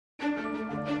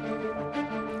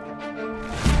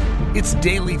It's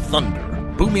Daily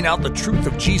Thunder, booming out the truth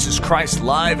of Jesus Christ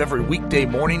live every weekday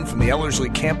morning from the Ellerslie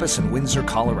campus in Windsor,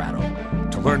 Colorado.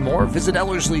 To learn more, visit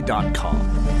Ellerslie.com.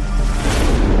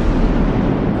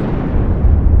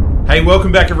 Hey,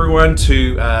 welcome back everyone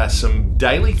to some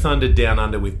Daily Thunder Down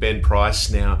Under with Ben Price.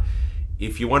 Now,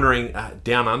 if you're wondering,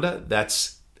 Down Under,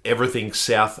 that's everything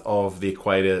south of the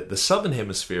equator, the southern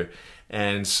hemisphere.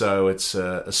 And so it's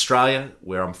Australia,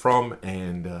 where I'm from,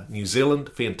 and New Zealand.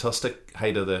 Fantastic.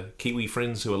 Hey to the Kiwi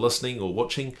friends who are listening or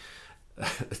watching.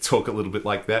 Talk a little bit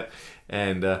like that.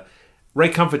 And Ray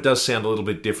Comfort does sound a little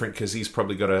bit different because he's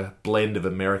probably got a blend of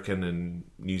American and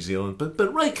New Zealand.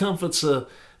 But Ray Comfort's a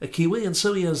Kiwi, and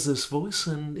so he has this voice,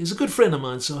 and he's a good friend of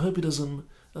mine, so I hope he doesn't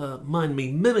mind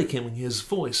me mimicking his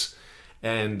voice.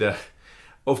 And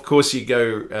of course you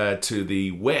go to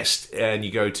the west, and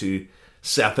you go to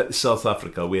South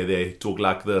Africa, where they talk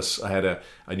like this. I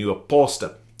knew a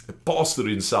pastor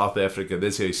in South Africa.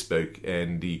 That's how he spoke,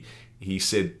 and he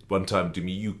said one time to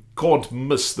me, "You can't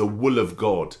miss the wool of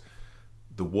God."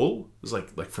 The wool is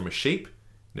like from a sheep.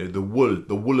 You know,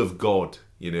 the wool of God.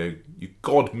 You know, you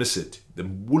can't miss it. The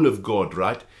wool of God,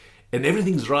 right? And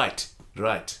everything's right.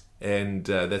 And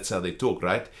that's how they talk,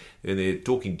 right? And they're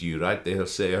talking to you, right? They'll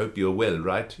say, "I hope you're well,"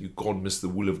 right? You can't miss the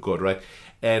wool of God, right?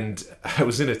 And I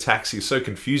was in a taxi. It was so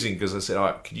confusing because I said, "All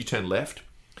right, can you turn left?"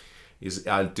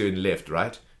 I'll turn left,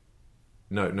 right?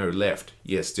 No, left.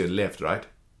 Yes, turn left, right?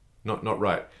 Not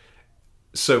right.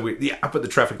 So we're up at the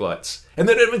traffic lights. And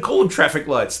they don't even call them traffic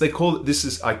lights. They call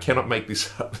it, I cannot make this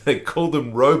up. They call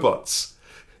them robots.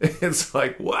 It's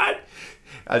like, what?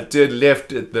 I'll turn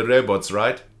left at the robots,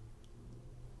 right?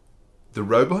 The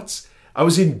robots? I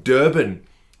was in Durban.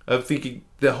 I'm thinking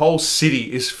the whole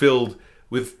city is filled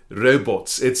with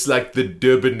robots. It's like the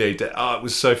Durbanator. Oh, it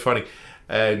was so funny.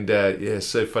 And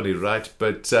so funny, right?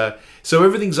 But so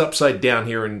everything's upside down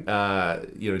here in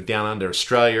down under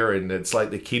Australia, and it's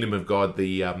like the kingdom of God,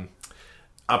 the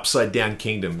upside down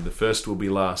kingdom. The first will be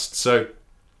last. So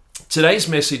today's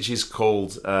message is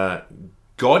called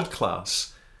God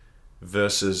Class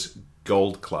versus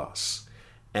Gold Class.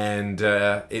 And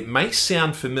it may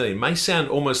sound familiar. It may sound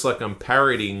almost like I'm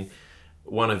parodying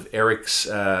one of Eric's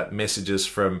messages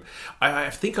from... I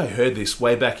think I heard this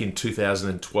way back in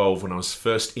 2012 when I was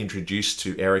first introduced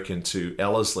to Eric and to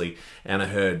Ellerslie. And I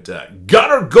heard,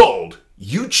 "God or gold,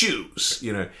 you choose."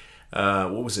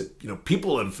 What was it?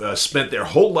 People have spent their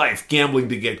whole life gambling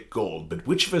to get gold, but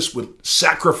which of us would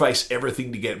sacrifice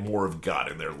everything to get more of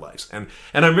God in their lives? And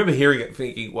I remember hearing it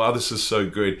thinking, wow, this is so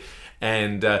good.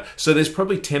 And so there's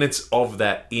probably tenets of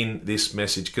that in this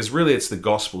message, because really it's the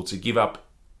gospel, to give up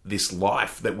this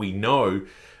life that we know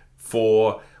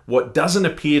for what doesn't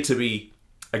appear to be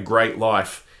a great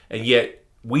life, and yet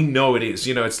we know it is.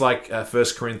 It's like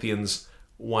 1 Corinthians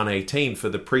 1:18, for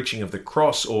the preaching of the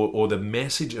cross or the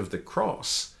message of the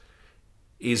cross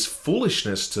is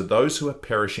foolishness to those who are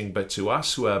perishing, but to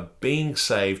us who are being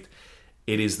saved,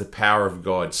 it is the power of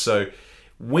God. So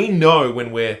we know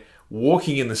when we're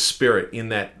walking in the Spirit, in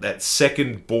that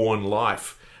second born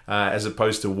life, as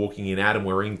opposed to walking in Adam,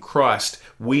 we're in Christ.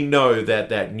 We know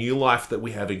that new life that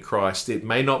we have in Christ, it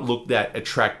may not look that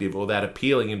attractive or that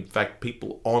appealing. In fact,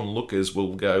 people, onlookers,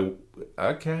 will go,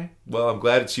 "Okay, well, I'm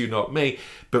glad it's you, not me."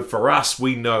 But for us,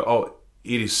 we know,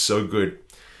 it is so good.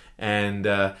 And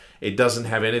it doesn't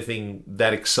have anything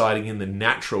that exciting in the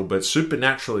natural, but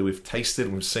supernaturally we've tasted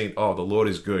and we've seen, the Lord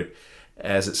is good,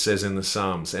 as it says in the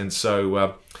Psalms. And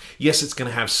so, yes, it's going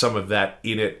to have some of that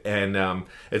in it, and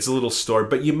it's a little story,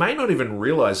 but you may not even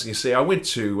realize. You see, I went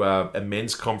to a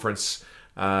men's conference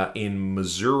in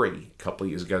Missouri a couple of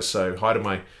years ago, so hi to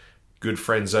my good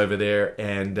friends over there,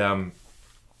 and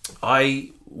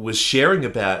I was sharing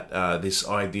about this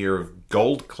idea of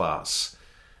gold class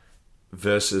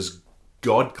versus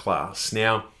God class.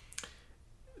 Now,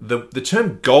 the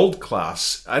term gold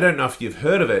class, I don't know if you've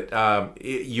heard of it.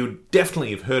 You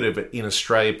definitely have heard of it in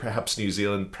Australia, perhaps New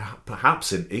Zealand,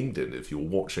 perhaps in England if you're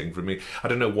watching from me. I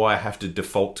don't know why I have to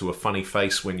default to a funny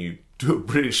face when you do a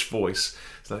British voice.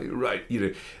 It's like, right,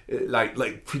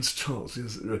 like Prince Charles.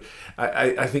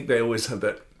 I think they always have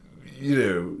that,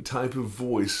 type of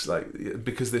voice, like,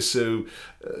 because they're so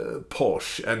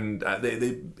posh, and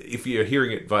they if you're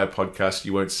hearing it via podcast,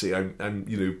 you won't see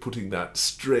I'm putting that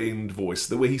strained voice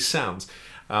the way he sounds.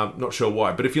 Not sure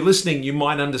why, but if you're listening, you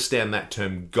might understand that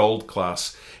term gold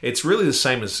class. It's really the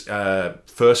same as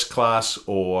first class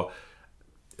or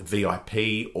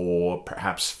VIP or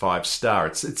perhaps 5-star.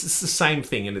 It's the same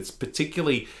thing, and it's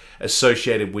particularly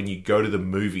associated when you go to the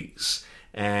movies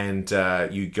and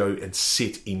you go and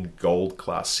sit in gold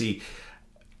class. See,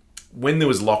 when there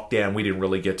was lockdown, we didn't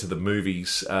really get to the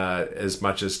movies as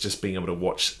much as just being able to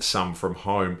watch some from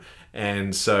home.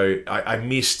 And so I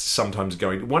missed sometimes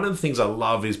going. One of the things I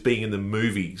love is being in the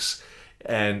movies.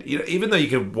 And even though you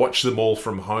can watch them all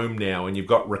from home now and you've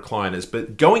got recliners,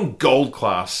 but going gold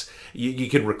class, you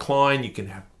can recline,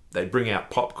 they bring out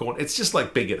popcorn. It's just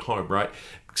like being at home, right?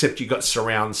 Except you got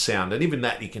surround sound, and even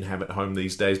that you can have at home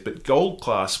these days. But gold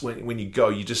class, when you go,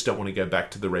 you just don't want to go back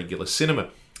to the regular cinema.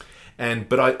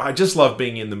 But I just love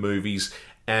being in the movies,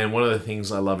 and one of the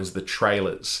things I love is the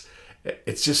trailers.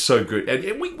 It's just so good.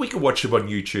 And we can watch them on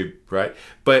YouTube, right?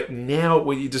 But now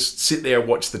when you just sit there and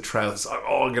watch the trailers,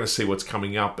 I'm going to see what's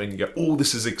coming up, and you go, oh,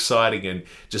 this is exciting. And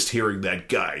just hearing that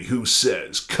guy who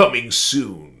says, coming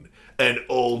soon, an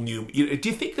all new... do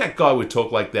you think that guy would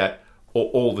talk like that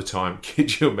all the time?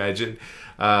 Could you imagine?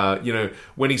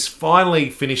 When he's finally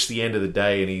finished the end of the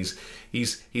day and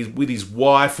he's with his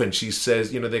wife and she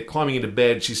says, they're climbing into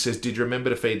bed. She says, did you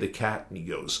remember to feed the cat? And he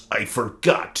goes, I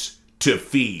forgot to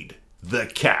feed the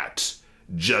cat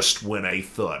just when I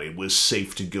thought it was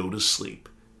safe to go to sleep.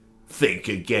 Think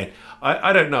again.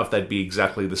 I don't know if that'd be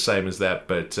exactly the same as that,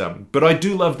 but I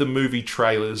do love the movie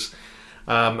trailers.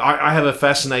 I have a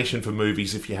fascination for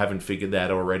movies, if you haven't figured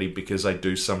that already, because I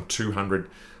do some 200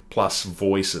 plus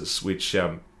voices, which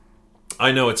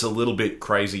I know it's a little bit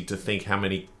crazy to think how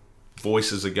many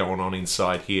voices are going on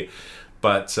inside here.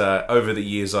 But over the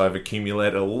years, I've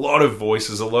accumulated a lot of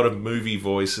voices, a lot of movie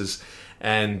voices.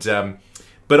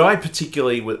 But I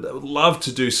particularly would love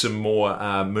to do some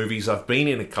more movies. I've been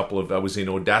in a couple of... I was in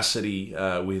Audacity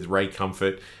with Ray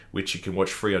Comfort, which you can watch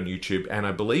free on YouTube. And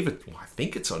I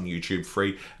think it's on YouTube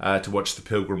free to watch The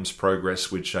Pilgrim's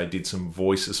Progress, which I did some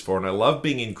voices for. And I love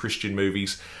being in Christian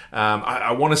movies.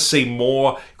 I want to see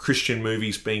more Christian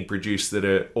movies being produced that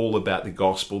are all about the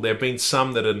gospel. There have been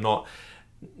some that are not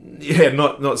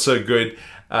so good.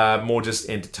 More just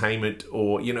entertainment,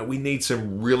 or we need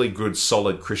some really good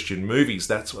solid Christian movies.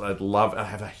 That's what I'd love. I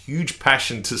have a huge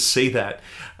passion to see that.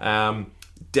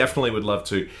 Definitely would love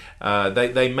to.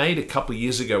 They made a couple of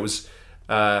years ago, was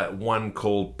one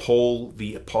called Paul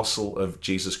the Apostle of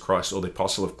Jesus Christ, or the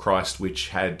Apostle of Christ, which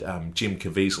had Jim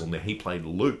Caviezel. Now, he played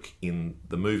Luke in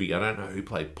the movie. I don't know who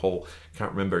played Paul,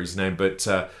 can't remember his name, but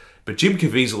Jim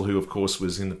Caviezel, who of course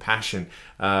was in The Passion,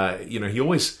 he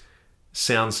always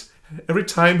sounds... Every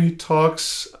time he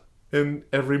talks in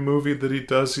every movie that he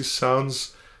does, he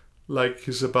sounds like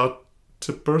he's about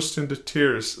to burst into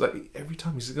tears. Like every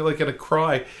time he's like going to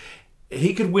cry.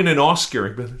 He could win an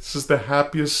Oscar, but this is the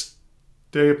happiest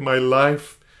day of my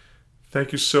life.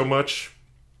 Thank you so much.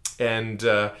 And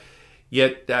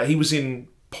yet he was in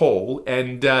Paul,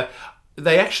 and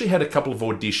they actually had a couple of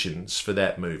auditions for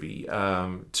that movie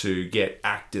to get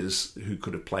actors who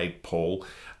could have played Paul.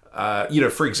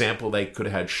 For example, they could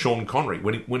have had Sean Connery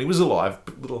when he was alive.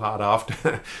 A little hard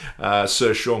after,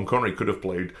 Sir Sean Connery could have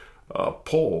played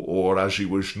Paul, or as he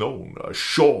was known,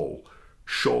 Shaul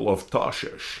of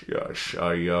Tarshish. Yes,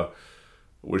 I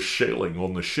was sailing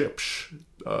on the ships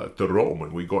to Rome,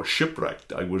 and we got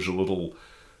shipwrecked. I was a little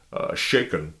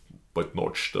shaken, but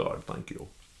not stirred. Thank you.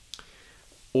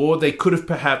 Or they could have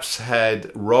perhaps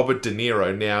had Robert De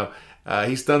Niro. Now,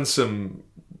 he's done some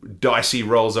dicey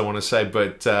roles, I want to say,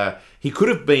 but he could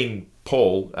have been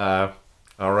Paul.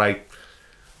 All right,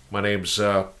 my name's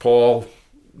Paul.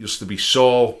 Used to be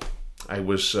Saul. I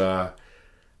was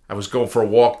going for a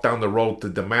walk down the road to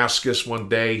Damascus one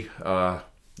day.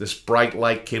 This bright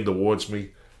light came towards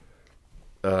me.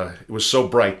 It was so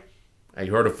bright. I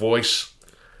heard a voice.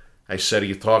 I said, "Are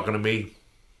you talking to me?"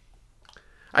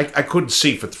 I couldn't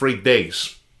see for 3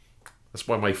 days. That's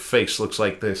why my face looks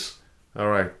like this. All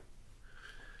right.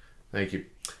 Thank you.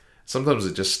 Sometimes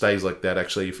it just stays like that,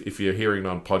 actually. If you're hearing it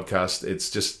on podcast, it's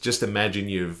just imagine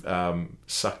you've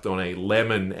sucked on a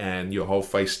lemon and your whole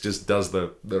face just does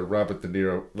the Robert De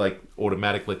Niro, like,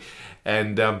 automatically.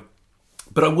 And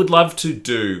but I would love to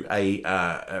do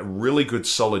a really good,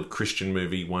 solid Christian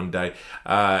movie one day.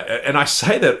 And I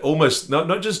say that almost,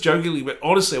 not just jokingly, but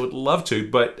honestly, I would love to.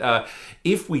 But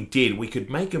if we did, we could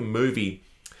make a movie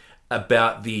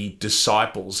about the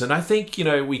disciples. And I think,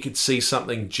 we could see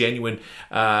something genuine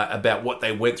about what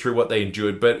they went through, what they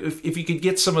endured. But if you could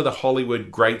get some of the Hollywood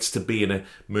greats to be in a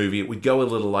movie, it would go a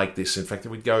little like this. In fact, it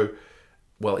would go,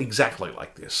 well, exactly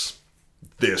like this.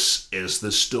 This is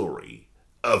the story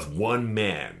of one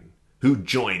man who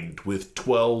joined with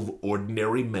 12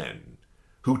 ordinary men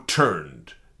who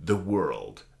turned the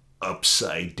world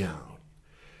upside down,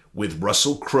 with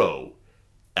Russell Crowe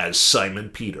as Simon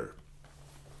Peter.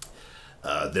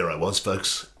 There I was,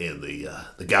 folks, in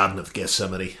the Garden of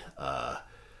Gethsemane.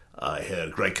 I heard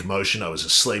a great commotion. I was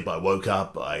asleep. I woke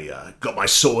up. I got my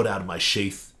sword out of my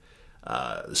sheath.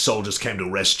 The soldiers came to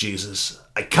arrest Jesus.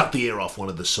 I cut the ear off one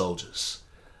of the soldiers.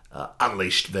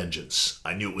 Unleashed vengeance.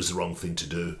 I knew it was the wrong thing to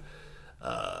do.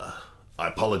 I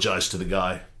apologized to the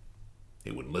guy.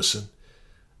 He wouldn't listen.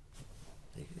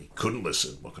 He couldn't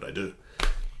listen. What could I do?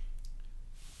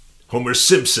 Homer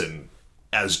Simpson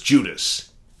as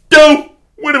Judas. No!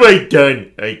 What have I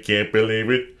done? I can't believe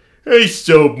it. I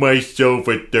sold my soul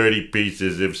for 30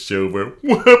 pieces of silver.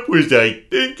 What was I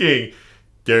thinking?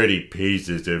 30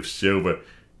 pieces of silver.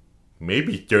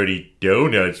 Maybe 30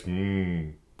 donuts.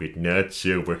 But not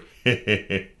silver.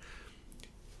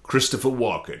 Christopher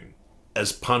Walken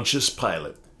as Pontius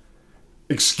Pilate.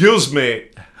 Excuse me.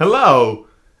 Hello.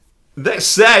 They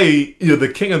say you're the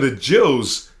king of the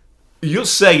Jews. You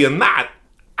say you're not.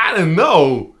 I don't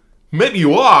know. Maybe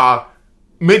you are.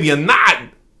 Maybe you're not.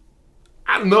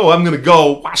 I don't know. I'm going to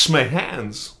go wash my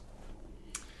hands.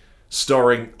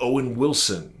 Starring Owen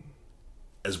Wilson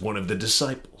as one of the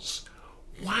disciples.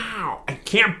 Wow, I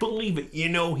can't believe it. You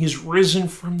know, he's risen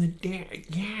from the dead.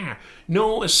 Yeah.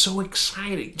 Noah is so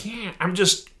excited. Yeah,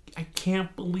 I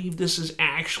can't believe this is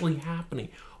actually happening.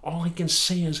 All I can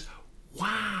say is,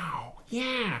 wow.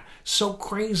 Yeah, so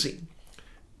crazy.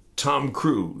 Tom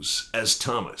Cruise as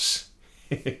Thomas.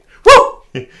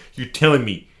 Woo! You're telling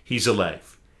me he's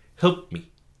alive. Help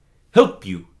me. Help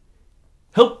you.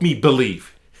 Help me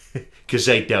believe. Because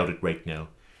I doubt it right now.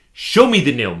 Show me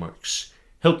the nail marks.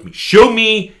 Help me. Show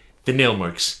me the nail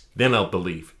marks. Then I'll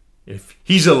believe. If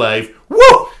he's alive,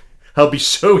 woo! I'll be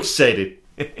so excited.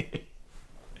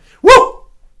 Woo!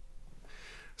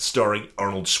 Starring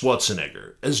Arnold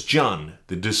Schwarzenegger as John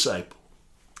the Disciple.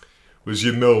 As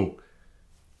you know,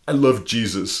 I love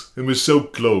Jesus and was so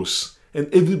close.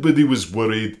 And everybody was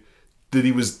worried that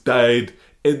he was died.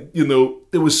 And, you know,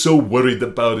 they were so worried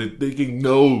about it. Thinking,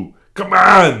 no, come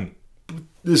on. But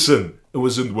listen, I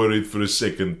wasn't worried for a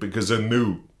second because I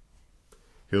knew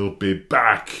he'll be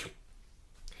back.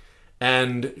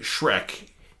 And Shrek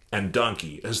and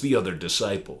Donkey as the other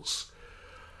disciples.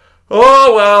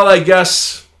 Oh, well, I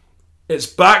guess it's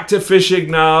back to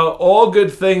fishing now. All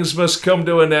good things must come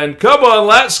to an end. Come on,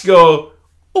 let's go.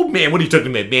 Oh, man, what are you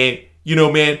talking about, man? You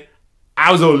know, man,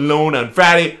 I was all alone on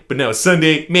Friday, but now it's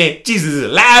Sunday. Man, Jesus is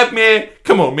alive, man.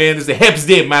 Come on, man, this is the happiest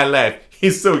day of my life.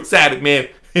 He's so excited, man.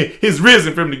 He's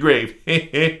risen from the grave.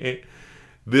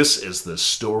 This is the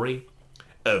story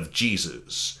of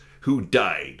Jesus, who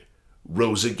died,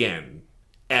 rose again,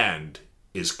 and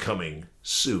is coming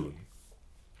soon.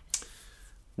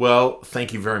 Well,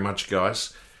 thank you very much,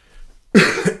 guys.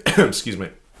 Excuse me.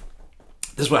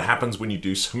 This is what happens when you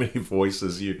do so many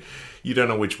voices. You don't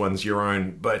know which one's your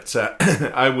own. But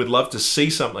I would love to see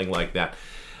something like that.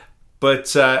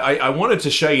 But I wanted to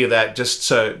show you that just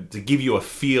to give you a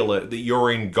feel that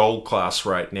you're in gold class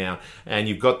right now. And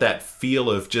you've got that feel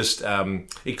of just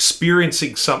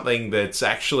experiencing something that's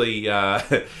actually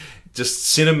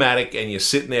just cinematic. And you're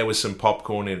sitting there with some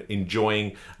popcorn and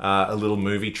enjoying a little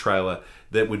movie trailer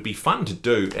that would be fun to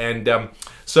do. And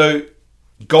so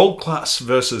gold class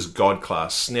versus God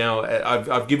class. Now,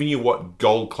 I've given you what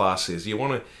gold class is. You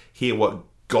want to hear what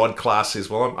God class is?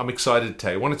 Well, I'm excited to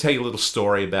tell you. I want to tell you a little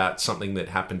story about something that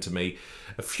happened to me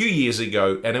a few years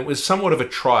ago, and it was somewhat of a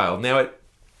trial. Now,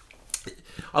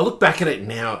 I look back at it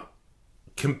now,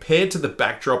 compared to the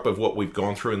backdrop of what we've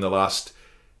gone through in the last,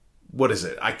 what is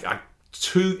it? I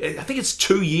think it's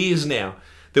 2 years now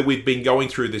that we've been going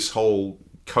through this whole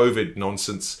COVID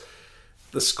nonsense.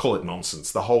 Let's call it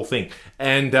nonsense, the whole thing.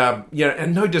 And,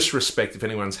 and no disrespect if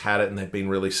anyone's had it and they've been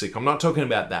really sick. I'm not talking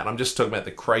about that. I'm just talking about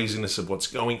the craziness of what's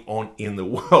going on in the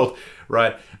world,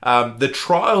 right? The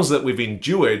trials that we've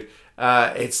endured,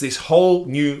 it's this whole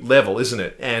new level, isn't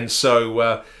it? And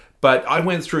so, but I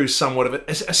went through somewhat of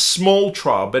a small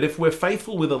trial. But if we're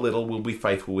faithful with a little, we'll be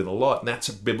faithful with a lot. And that's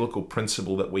a biblical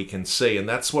principle that we can see. And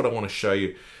that's what I want to show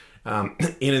you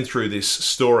in and through this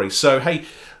story. So, hey,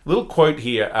 little quote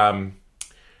here.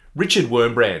 Richard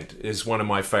Wurmbrand is one of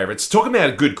my favorites. Talking about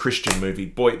a good Christian movie.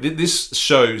 Boy, this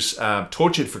shows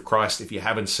Tortured for Christ, if you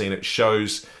haven't seen it,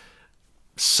 shows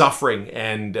suffering.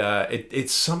 And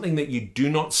it's something that you do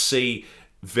not see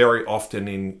very often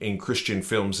in Christian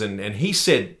films. And he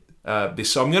said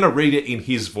this, so I'm going to read it in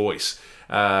his voice.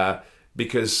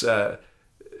 Because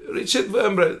Richard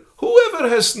Wurmbrand, whoever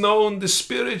has known the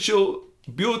spiritual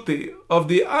beauty of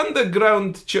the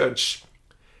underground church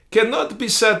cannot be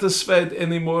satisfied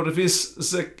anymore with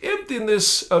the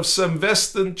emptiness of some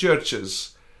Western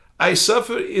churches. I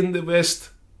suffer in the West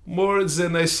more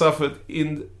than I suffered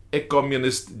in a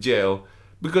communist jail,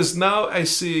 because now I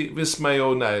see with my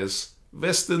own eyes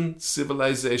Western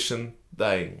civilization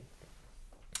So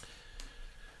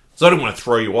I don't want to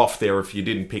throw you off there if you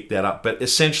didn't pick that up, but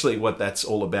essentially what that's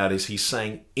all about is he's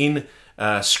saying in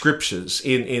scriptures,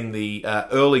 in the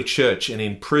early church and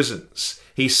in prisons,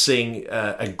 he's seeing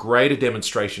a greater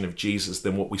demonstration of Jesus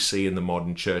than what we see in the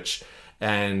modern church.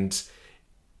 And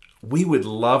we would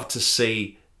love to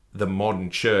see the modern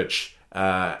church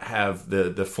have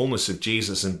the fullness of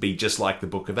Jesus and be just like the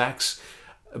book of Acts.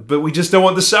 But we just don't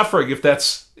want the suffering if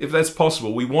that's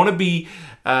possible. We want to be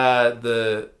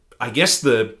the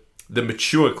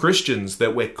mature Christians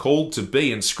that we're called to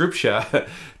be in Scripture,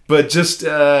 but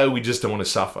we just don't want to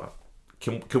suffer.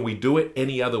 Can we do it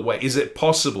any other way? Is it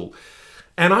possible?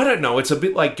 And I don't know. It's a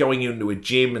bit like going into a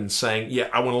gym and saying, "Yeah,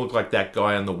 I want to look like that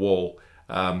guy on the wall."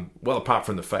 Well, apart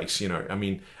from the face, I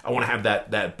mean, I want to have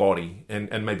that body,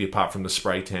 and maybe apart from the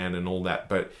spray tan and all that.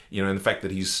 But and the fact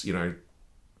that he's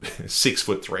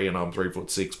 6'3" and I'm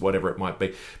 3'6", whatever it might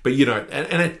be. But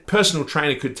and a personal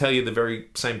trainer could tell you the very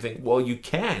same thing. Well, you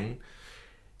can.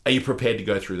 Are you prepared to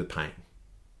go through the pain?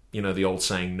 The old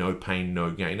saying, no pain, no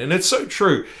gain. And it's so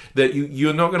true that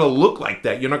you're not going to look like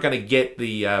that. You're not going to get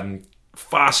the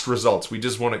fast results. We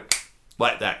just want to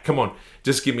like that. Come on,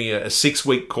 just give me a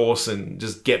 6-week course and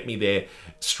just get me there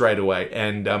straight away.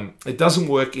 And it doesn't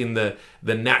work in the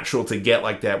natural to get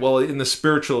like that. Well, in the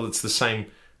spiritual, it's the same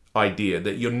idea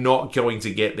that you're not going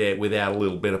to get there without a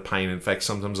little bit of pain. In fact,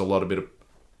 sometimes a lot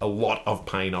of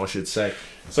pain, I should say.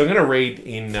 So I'm going to read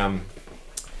in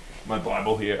my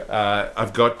Bible here.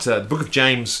 I've got the book of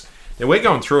James. Now we're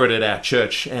going through it at our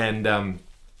church, and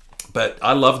but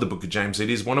I love the book of James. It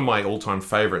is one of my all-time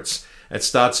favorites. It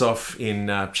starts off in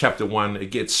chapter 1.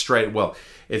 It gets straight. Well,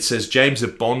 it says, James, a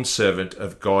bondservant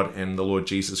of God and the Lord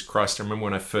Jesus Christ. I remember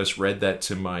when I first read that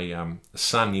to my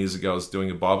son years ago. I was doing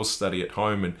a Bible study at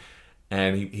home,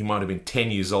 and he might have been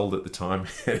 10 years old at the time.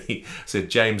 And he said,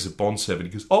 James, a bondservant.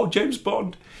 He goes, oh, James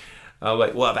Bond. I'm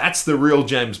like, well, that's the real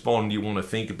James Bond you want to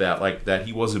think about, like that.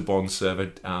 He was a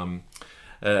bondservant,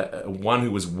 one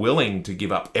who was willing to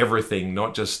give up everything,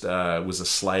 not just was a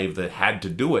slave that had to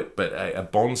do it, but a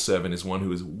bondservant is one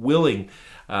who is willing,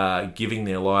 giving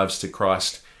their lives to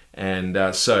Christ.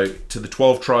 And so to the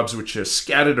 12 tribes which are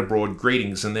scattered abroad,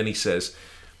 greetings. And then he says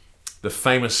the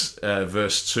famous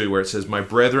verse 2 where it says, my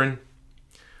brethren,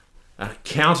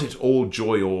 count it all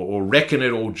joy, or reckon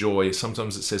it all joy.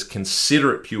 Sometimes it says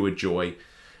consider it pure joy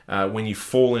when you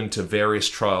fall into various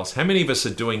trials. How many of us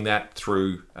are doing that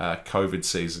through COVID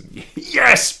season?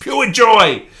 Yes, pure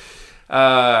joy.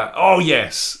 Oh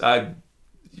yes,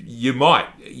 you might,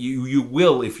 you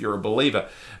will if you're a believer,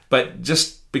 but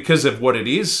just because of what it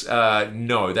is,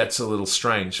 no, that's a little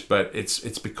strange. But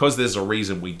it's because there's a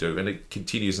reason we do. And it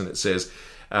continues and it says,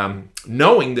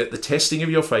 knowing that the testing of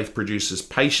your faith produces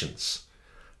patience,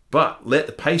 but let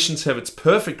the patience have its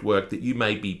perfect work, that you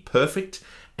may be perfect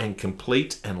and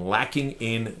complete and lacking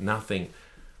in nothing.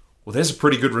 Well, there's a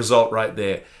pretty good result right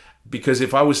there. Because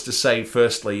if I was to say,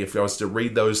 firstly, if I was to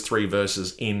read those 3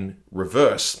 verses in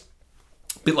reverse,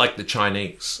 a bit like the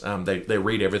Chinese, they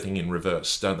read everything in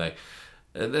reverse, don't they?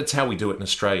 That's how we do it in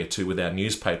Australia too with our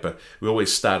newspaper. We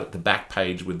always start at the back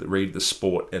page with read the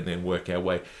sport and then work our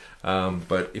way.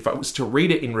 But if I was to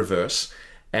read it in reverse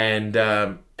and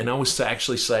I was to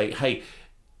actually say, hey,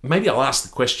 maybe I'll ask the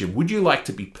question, would you like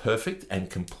to be perfect and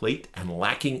complete and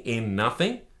lacking in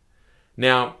nothing?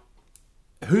 Now,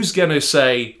 who's going to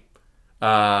say,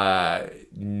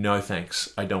 no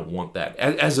thanks, I don't want that?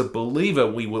 As a believer,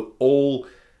 we will all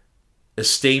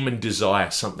esteem and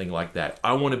desire something like that.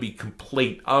 I want to be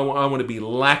complete. I want to be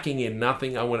lacking in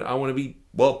nothing. I want to be,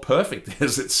 well, perfect,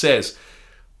 as it says.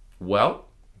 Well,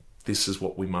 this is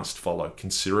what we must follow.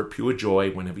 Consider it pure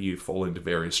joy whenever you fall into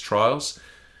various trials.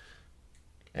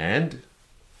 And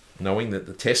knowing that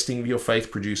the testing of your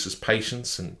faith produces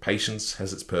patience, and patience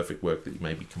has its perfect work, that you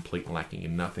may be complete and lacking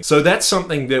in nothing. So that's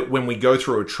something that when we go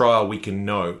through a trial, we can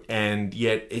know. And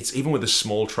yet it's even with a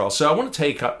small trial. So I want to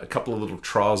take a couple of little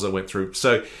trials I went through.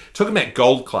 So talking about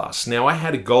gold class. Now I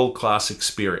had a gold class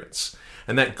experience.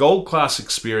 And that gold class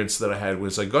experience that I had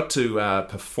was I got to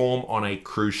perform on a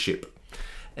cruise ship.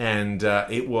 And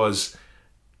it was,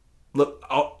 look,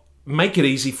 I'll make it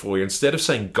easy for you. Instead of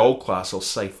saying gold class, I'll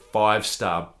say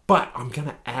 5-star. But I'm going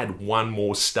to add one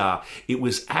more star. It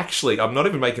was actually, I'm not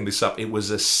even making this up, it was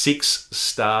a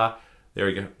 6-star. There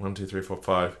we go. 1, 2, 3, 4,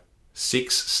 5.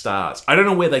 6 stars. I don't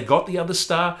know where they got the other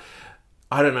star.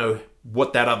 I don't know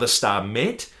what that other star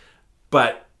meant.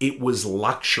 But it was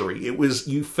luxury. It was,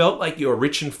 you felt like you were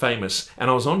rich and famous. And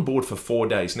I was on board for 4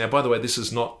 days. Now, by the way, this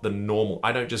is not the normal.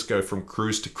 I don't just go from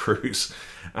cruise to cruise.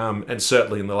 And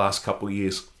certainly in the last couple of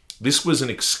years. This was an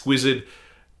exquisite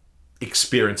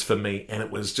experience for me, and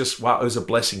it was just, wow, it was a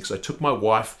blessing, because I took my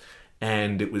wife,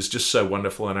 and it was just so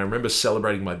wonderful. And I remember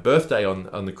celebrating my birthday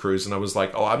on the cruise, and I was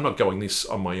like, oh, I'm not going this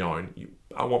on my own.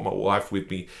 I want my wife with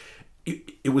me.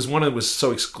 It was one that was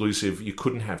so exclusive. You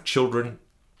couldn't have children.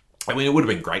 I mean, it would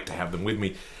have been great to have them with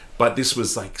me, but this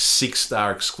was like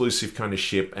 6-star exclusive kind of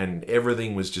ship, and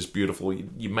everything was just beautiful.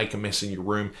 You make a mess in your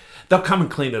room, they'll come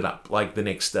and clean it up like the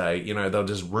next day. You know, they'll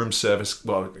just room service,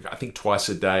 well, I think twice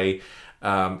a day.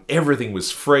 Everything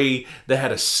was free. They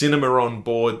had a cinema on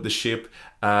board the ship.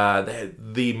 They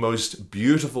had the most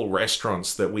beautiful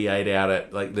restaurants that we ate out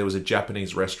at. Like, there was a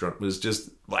Japanese restaurant. It was just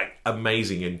like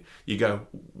amazing. And you go,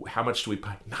 how much do we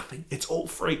pay? Nothing. It's all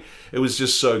free. It was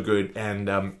just so good. And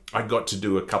I got to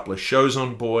do a couple of shows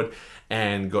on board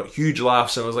and got huge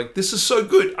laughs. And I was like, this is so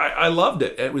good. I loved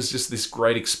it. It was just this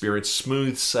great experience.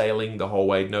 Smooth sailing the whole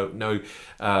way. No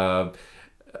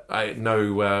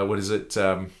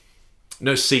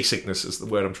seasickness is the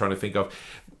word I'm trying to think of.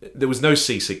 There was no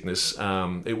seasickness.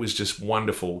 It was just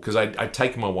wonderful, because I'd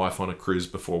taken my wife on a cruise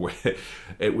before where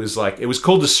it was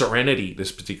called the Serenity,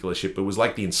 this particular ship. It was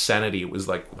like the Insanity. It was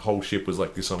like the whole ship was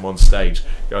like this. I'm on stage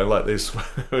going like this.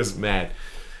 It was mad.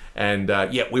 And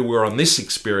we were on this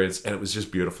experience, and it was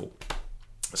just beautiful.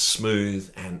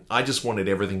 Smooth. And I just wanted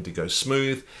everything to go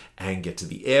smooth and get to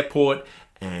the airport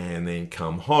and then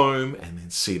come home and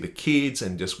then see the kids,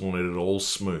 and just wanted it all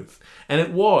smooth. And it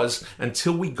was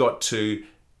until we got to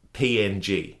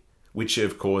PNG, which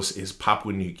of course is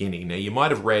Papua New Guinea. Now, you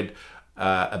might have read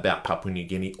about Papua New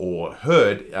Guinea or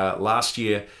heard last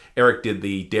year Eric did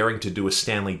the Daring to Do a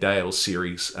Stanley Dale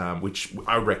series, which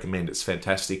I recommend. It's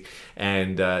fantastic.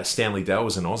 And Stanley Dale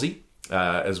was an Aussie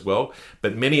as well,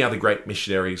 but many other great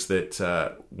missionaries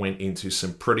that went into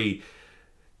some pretty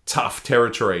tough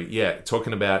territory. Yeah,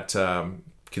 talking about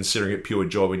considering it pure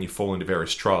joy when you fall into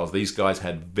various trials. These guys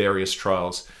had various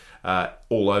trials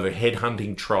all over,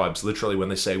 headhunting tribes. Literally, when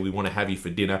they say, we want to have you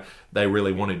for dinner, they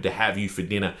really wanted to have you for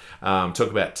dinner. Talk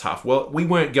about tough. Well, we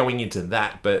weren't going into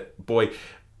that, but boy,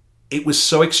 it was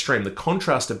so extreme. The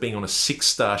contrast of being on a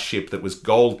 6-star ship that was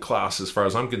gold class as far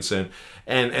as I'm concerned,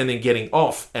 and then getting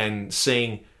off and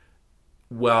seeing,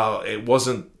 well, it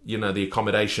wasn't, the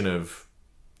accommodation of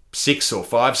 6 or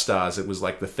 5 stars. It was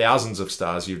like the thousands of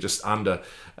stars you're just under,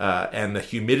 and the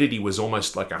humidity was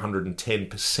almost like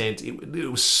 110%. It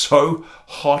was so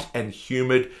hot and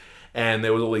humid, and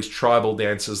there was all these tribal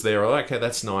dancers there. Okay,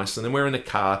 that's nice. And then we're in a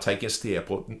car taking us to the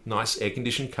airport, nice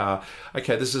air-conditioned car.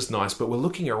 Okay, this is nice, but we're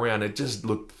looking around. It just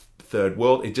looked third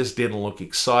world. It just didn't look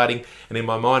exciting. And in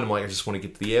my mind, I'm like, I just want to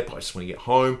get to the airport. I just want to get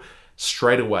home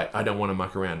straight away. I don't want to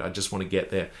muck around. I just want to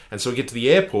get there. And so we get to the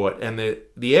airport, and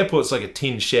the airport's like a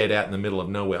tin shed out in the middle of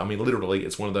nowhere. I mean, literally,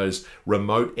 it's one of those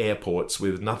remote airports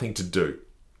with nothing to do,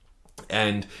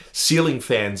 and ceiling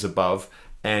fans above,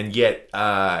 and yet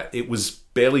it was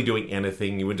barely doing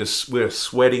anything. We were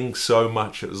sweating so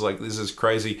much. It was like, this is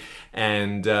crazy.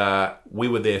 And we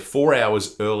were there 4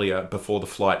 hours earlier before the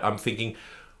flight. I'm thinking,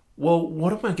 well,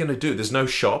 what am I going to do? There's no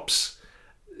shops.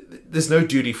 There's no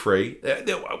duty free.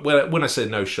 When I said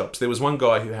no shops, there was one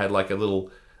guy who had like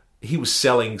he was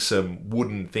selling some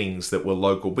wooden things that were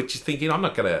local, but you're thinking, I'm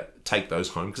not going to take those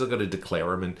home because I've got to declare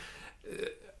them, and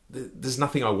there's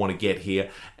nothing I want to get here.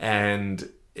 And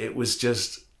it was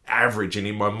just average. And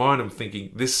in my mind, I'm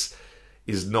thinking, this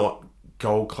is not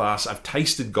gold class. I've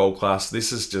tasted gold class.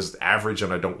 This is just average,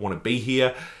 and I don't want to be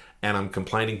here. And I'm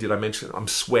complaining. Did I mention I'm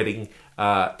sweating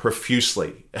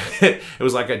profusely? It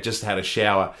was like I just had a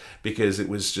shower, because it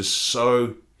was just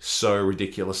so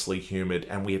ridiculously humid,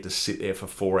 and we had to sit there for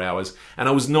 4 hours, and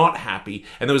I was not happy.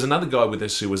 And there was another guy with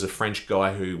us who was a French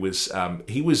guy who was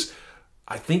he was,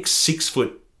 I think,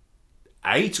 6'8"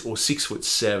 or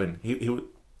 6'7".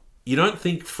 You don't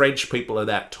think French people are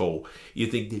that tall. You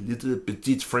think the little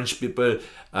petite French people.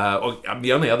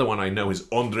 The only other one I know is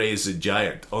Andre is a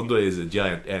giant. Andre is a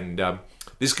giant. And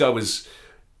this guy was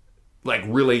like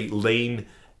really lean,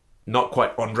 not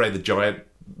quite Andre the Giant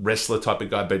wrestler type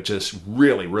of guy, but just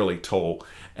really, really tall.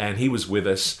 And he was with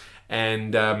us.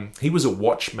 And he was a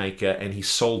watchmaker, and he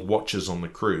sold watches on the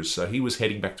cruise. So he was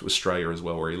heading back to Australia as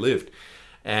well, where he lived.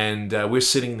 And we're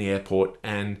sitting in the airport,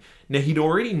 and now he'd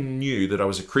already knew that I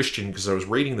was a Christian, because I was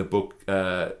reading the book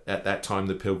at that time,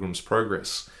 The Pilgrim's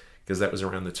Progress, because that was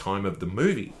around the time of the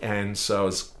movie. And so I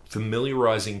was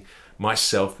familiarizing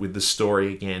myself with the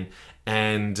story again,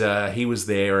 and he was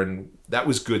there, and that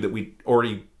was good that we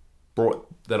already brought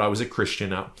that I was a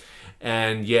Christian up.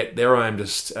 And yet there I am,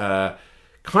 just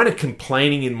kind of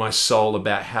complaining in my soul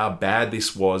about how bad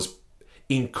this was,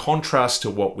 in contrast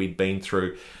to what we'd been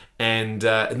through. And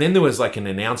then there was like an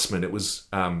announcement. It was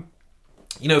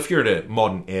if you're at a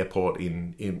modern airport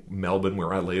in Melbourne,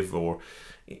 where I live, or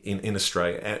in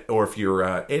Australia, or if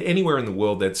you're anywhere in the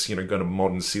world that's got a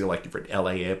modern city, like if you're at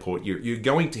LA airport, you're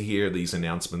going to hear these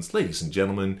announcements. Ladies and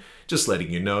gentlemen, just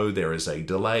letting you know there is a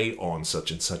delay on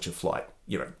such and such a flight.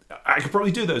 I could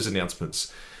probably do those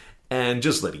announcements, and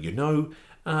just letting you know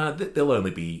that there'll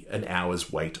only be an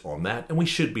hour's wait on that, and we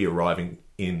should be arriving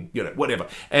in whatever.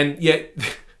 And yet,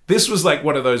 this was like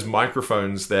one of those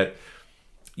microphones that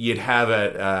you'd have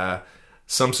at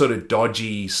some sort of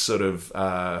dodgy sort of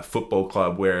football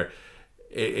club where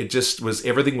it just was,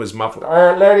 everything was muffled.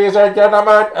 Ladies and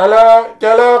gentlemen,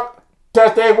 hello,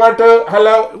 testing 1 2,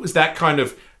 hello. It was that kind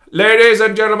of, ladies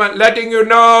and gentlemen, letting you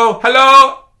know,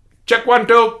 hello, check 1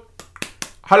 2,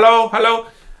 hello.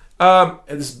 And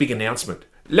this big announcement,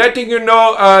 letting you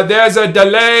know there's a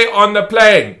delay on the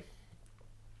plane.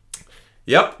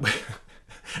 Yep.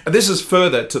 And this is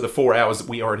further to the 4 hours that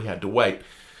we already had to wait.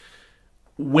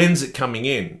 When's it coming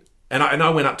in? And I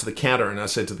went up to the counter and I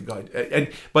said to the guy, and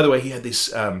by the way, he had this,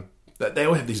 they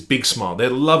all have this big smile. They're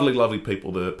lovely, lovely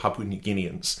people, the Papua New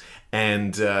Guineans.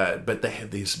 And, but they have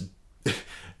these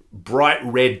bright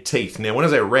red teeth. Now, when I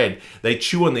say red, they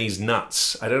chew on these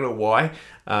nuts. I don't know why.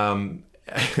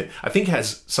 I think it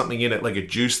has something in it, like a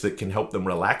juice that can help them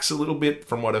relax a little bit,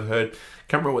 from what I've heard.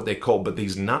 Can't remember what they're called, but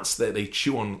these nuts that they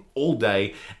chew on all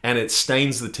day, and it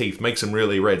stains the teeth, makes them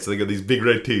really red. So they got these big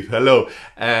red teeth. Hello.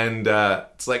 And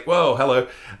it's like, whoa, hello.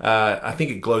 I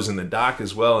think it glows in the dark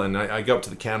as well. And I go up to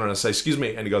the counter and I say, excuse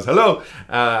me. And he goes, hello.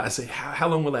 I say, how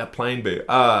long will that plane be?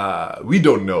 We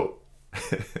don't know.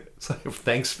 It's like,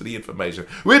 thanks for the information.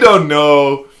 We don't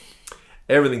know.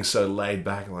 Everything's so laid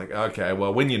back. I'm like, okay,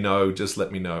 well, when you know, just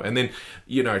let me know. And then,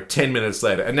 10 minutes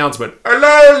later, announcement.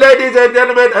 Hello, ladies and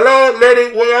gentlemen. Hello,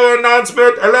 ladies. We have an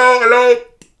announcement. Hello.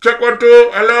 Check 1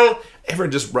 2, hello.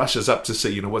 Everyone just rushes up to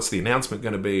see, what's the announcement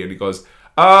going to be? And he goes,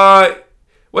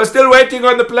 we're still waiting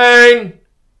on the plane.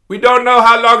 We don't know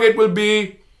how long it will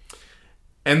be.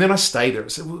 And then I stayed there. I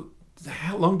said, well,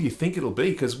 how long do you think it'll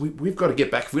be? Because we've got to get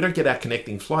back. If we don't get our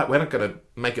connecting flight, we're not going to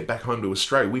make it back home to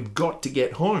Australia. We've got to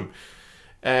get home.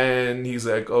 And he's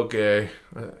like, okay,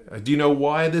 do you know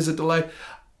why there's a delay?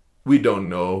 We don't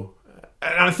know.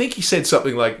 And I think he said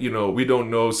something like, we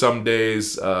don't know. Some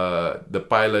days the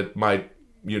pilot might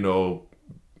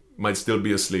still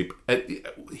be asleep. And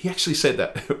he actually said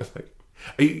that. Like,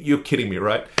 you're kidding me,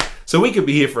 right? So we could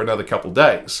be here for another couple of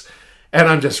days. And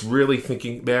I'm just really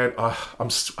thinking, man,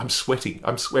 I'm sweating.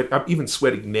 I'm even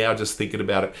sweating now just thinking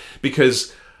about it,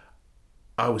 because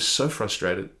I was so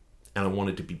frustrated. And I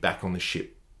wanted to be back on the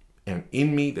ship. And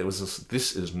in me, there was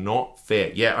this is not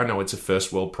fair. Yeah, I know it's a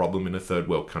first world problem in a third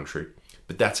world country.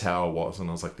 But that's how I was. And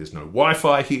I was like, there's no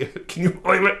Wi-Fi here. Can you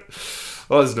believe it?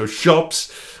 Oh, there's no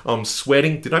shops. I'm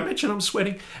sweating. Did I mention I'm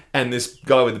sweating? And this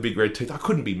guy with the big red teeth, I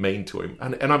couldn't be mean to him.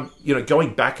 And I'm,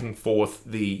 going back and forth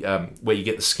the where you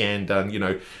get the scan done.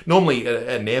 Normally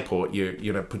at an airport,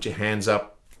 you put your hands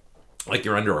up like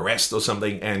you're under arrest or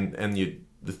something. And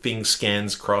the thing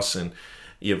scans across, and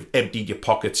you've emptied your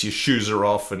pockets, your shoes are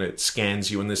off, and it scans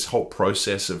you, and this whole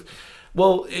process of,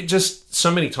 well, it just,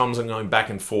 so many times I'm going back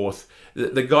and forth.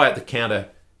 The guy at the counter,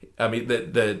 I mean,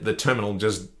 the terminal,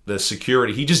 just the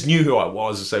security, he just knew who I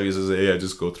was, so he says, yeah,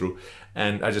 just go through.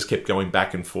 And I just kept going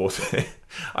back and forth.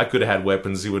 I could have had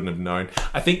weapons, he wouldn't have known.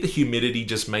 I think the humidity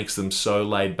just makes them so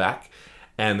laid back,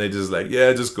 and they're just like,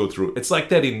 yeah, just go through. It's like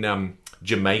that in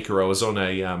Jamaica. I was on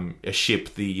a ship,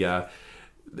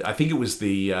 I think it was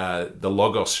the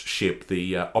Logos ship,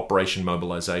 the Operation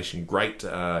Mobilization, great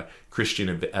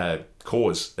Christian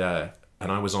cause,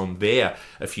 and I was on there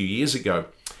a few years ago,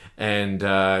 and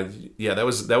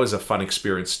that was a fun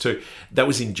experience too. That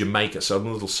was in Jamaica, so I'm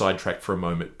a little sidetracked for a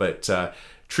moment, but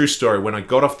true story. When I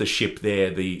got off the ship there,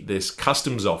 this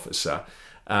customs officer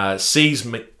sees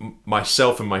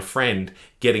myself and my friend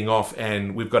getting off,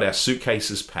 and we've got our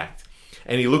suitcases packed.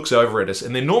 And he looks over at us,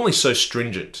 and they're normally so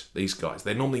stringent, these guys.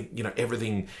 They're normally,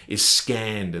 everything is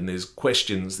scanned, and there's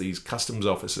questions, these customs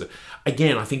officer.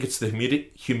 Again, I think it's the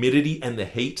humidity and the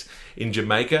heat in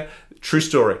Jamaica. True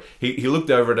story. He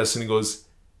looked over at us and he goes,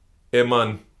 hey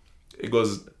man, he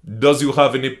goes, does you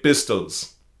have any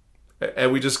pistols?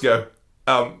 And we just go,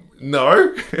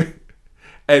 no.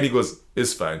 And he goes,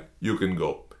 it's fine, you can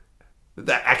go.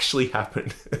 That actually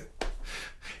happened.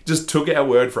 Just took our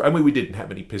word for it. I mean, we didn't have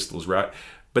any pistols, right?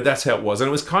 But that's how it was. And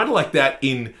it was kind of like that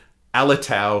in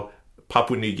Alatau,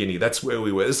 Papua New Guinea. That's where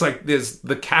we were. It's like there's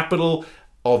the capital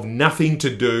of nothing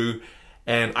to do,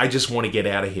 and I just want to get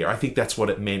out of here. I think that's what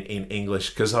it meant in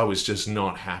English, because I was just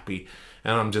not happy.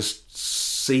 And I'm just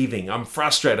seething. I'm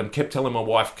frustrated. I kept telling my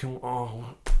wife, what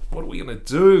are we going to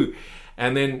do?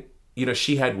 And then,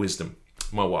 she had wisdom.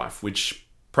 my wife, which,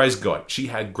 praise God, she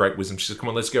had great wisdom. She said, come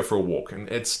on, let's go for a walk. And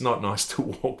it's not nice to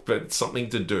walk, but it's something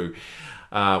to do.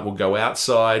 We'll go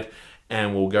outside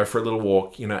and we'll go for a little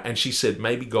walk, and she said,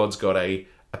 maybe God's got a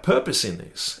purpose in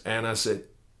this. And I said,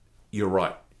 you're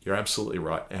right. You're absolutely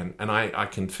right. And I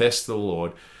confessed to the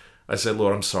Lord. I said,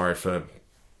 Lord, I'm sorry for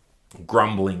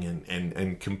grumbling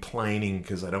and complaining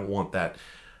because I don't want that.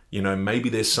 Maybe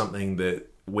there's something that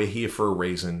we're here for a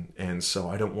reason. And so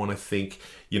I don't want to think,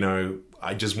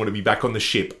 I just want to be back on the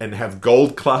ship and have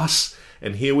gold class.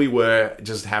 And here we were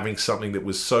just having something that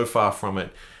was so far from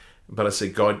it. But I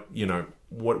said, God,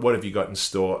 what have you got in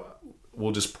store?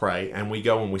 We'll just pray. And we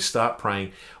go and we start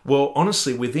praying. Well,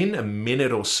 honestly, within a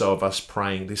minute or so of us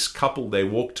praying, this couple, they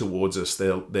walk towards us.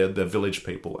 They're the village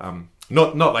people.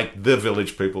 Not like the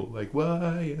village people, like,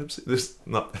 why? This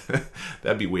not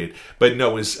that'd be weird. But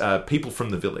no, it was people from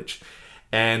the village.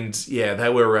 And yeah, they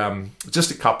were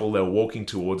just a couple. They were walking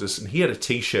towards us, and he had a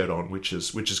t-shirt on, which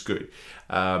is good.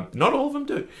 Not all of them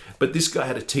do, but this guy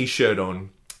had a t-shirt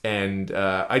on, and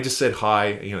I just said hi.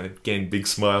 Again, big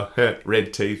smile,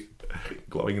 red teeth,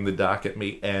 glowing in the dark at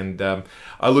me. And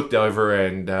I looked over,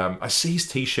 and I see his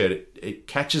t-shirt. It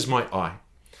catches my eye,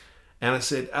 and I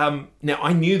said, "Now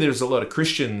I knew there's a lot of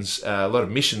Christians, a lot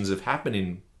of missions have happened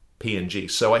in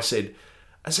PNG." So I said,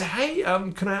 "Hey,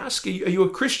 can I ask, are you a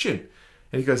Christian?"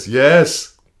 And he goes,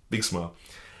 yes, big smile.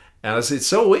 And I said,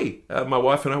 so are we. My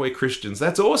wife and I, we're Christians.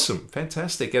 That's awesome.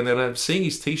 Fantastic. And then I'm seeing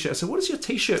his t-shirt. I said, what does your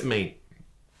t-shirt mean?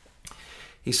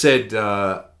 He said,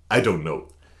 I don't know.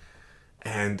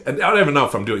 And I don't even know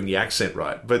if I'm doing the accent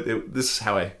right, but this is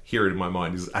how I hear it in my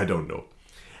mind, is I don't know.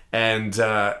 And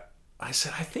I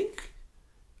said, I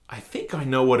think I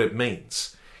know what it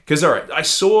means. Because, all right, I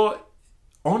saw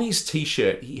on his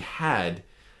t-shirt, he had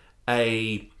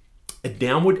a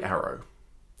downward arrow.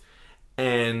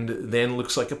 And then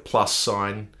looks like a plus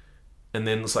sign, and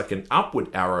then it's like an upward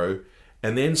arrow,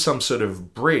 and then some sort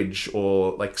of bridge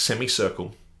or like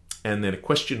semicircle, and then a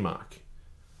question mark.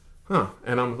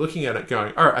 And I'm looking at it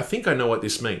going, all right, I think I know what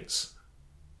this means.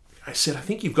 I said, I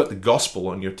think you've got the gospel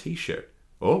on your t-shirt.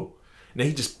 Oh, now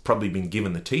he'd just probably been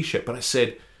given the t-shirt, but I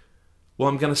said, well,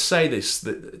 I'm going to say this,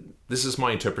 that this is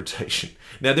my interpretation.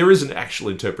 Now, there is an actual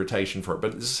interpretation for it,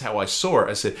 but this is how I saw it.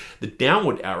 I said, the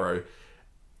downward arrow,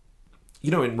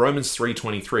 in Romans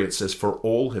 3:23, it says, for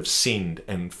all have sinned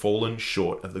and fallen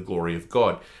short of the glory of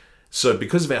God. So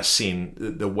because of our sin,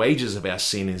 the wages of our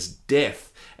sin is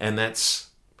death. And that's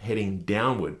heading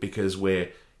downward because we're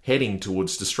heading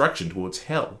towards destruction, towards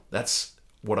hell. That's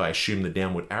what I assume the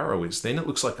downward arrow is. Then it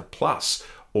looks like a plus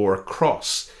or a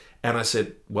cross. And I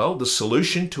said, well, the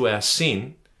solution to our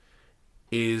sin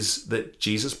is that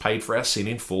Jesus paid for our sin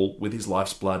in full with his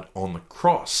life's blood on the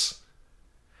cross.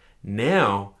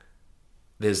 Now,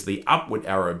 there's the upward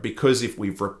arrow, because if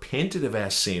we've repented of our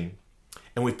sin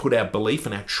and we've put our belief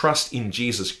and our trust in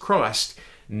Jesus Christ,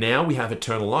 now we have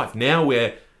eternal life. Now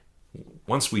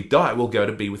once we die, we'll go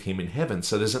to be with him in heaven.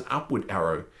 So there's an upward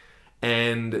arrow.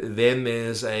 And then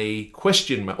there's a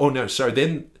question mark. Oh, no, sorry.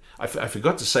 Then I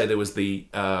forgot to say there was the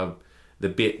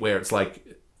bit where it's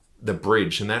like the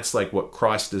bridge. And that's like what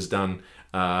Christ has done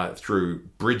through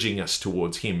bridging us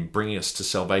towards him, bringing us to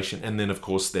salvation. And then, of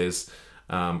course, there's...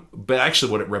 but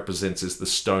actually what it represents is the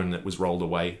stone that was rolled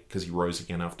away because he rose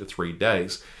again after 3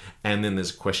 days. And then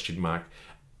there's a question mark.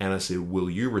 And I said, will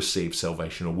you receive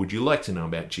salvation, or would you like to know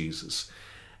about Jesus?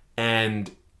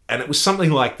 And it was something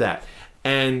like that.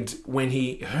 And when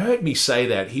he heard me say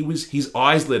that, his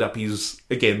eyes lit up. He was,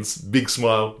 again, big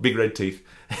smile, big red teeth.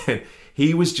 And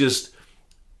he was just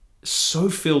so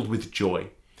filled with joy.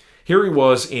 Here he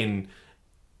was in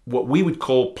what we would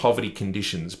call poverty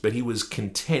conditions, but he was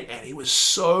content and he was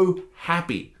so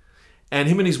happy. And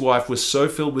him and his wife were so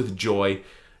filled with joy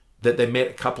that they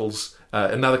met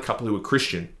another couple who were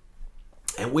Christian.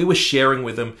 And we were sharing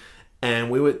with them, and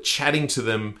we were chatting to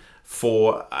them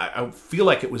for, I feel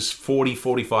like it was 40,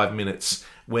 45 minutes,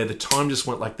 where the time just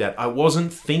went like that. I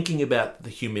wasn't thinking about the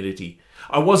humidity.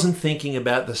 I wasn't thinking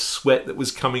about the sweat that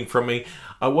was coming from me.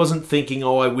 I wasn't thinking,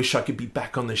 I wish I could be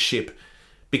back on the ship.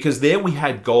 Because there we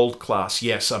had gold class.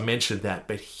 Yes, I mentioned that.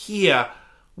 But here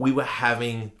we were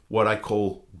having what I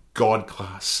call God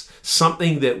class.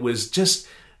 Something that was just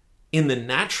in the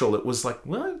natural. It was like,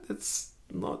 well, that's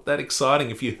not that exciting.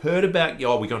 If you heard about,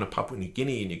 we're going to Papua New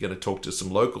Guinea and you're going to talk to some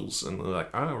locals. And they're like,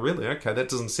 oh, really? Okay, that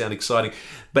doesn't sound exciting.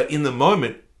 But in the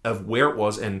moment of where it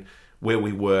was and where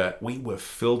we were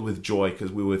filled with joy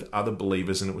because we were with other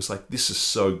believers. And it was like, this is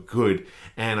so good.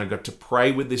 And I got to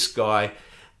pray with this guy.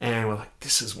 And we're like,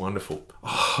 this is wonderful.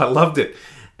 Oh, I loved it.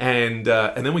 And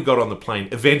then we got on the plane.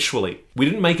 Eventually, we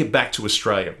didn't make it back to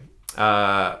Australia.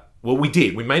 well, we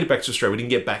did. We made it back to Australia. We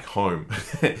didn't get back home.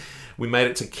 We made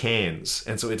it to Cairns,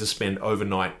 and so we had to spend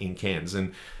overnight in Cairns.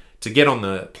 And to get on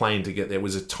the plane to get there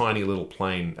was a tiny little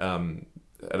plane.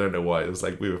 I don't know why. It was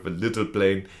like we were a little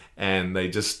plane, and they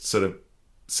just sort of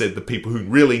said the people who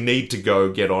really need to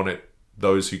go get on it.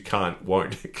 Those who can't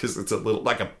won't, because it's a little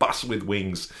like a bus with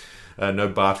wings. No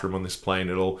bathroom on this plane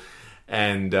at all,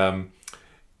 and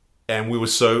we were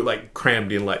so like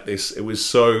crammed in like this. It was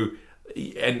so,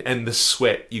 and the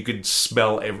sweat, you could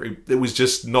smell it was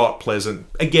just not pleasant.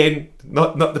 Again,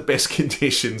 not the best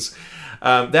conditions.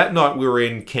 That night we were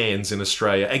in Cairns in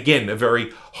Australia. Again, a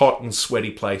very hot and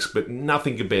sweaty place, but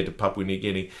nothing compared to Papua New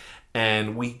Guinea.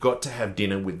 And we got to have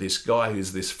dinner with this guy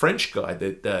who's this French guy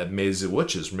that Mez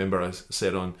watches. Remember I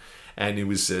said on, and he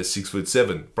was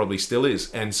 6'7", probably still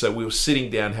is. And so we were sitting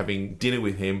down having dinner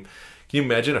with him. Can you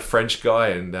imagine a French guy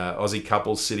and Aussie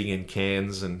couple sitting in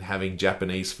Cairns and having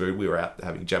Japanese food? We were out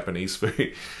having Japanese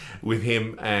food with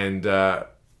him, and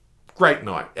great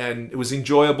night. And it was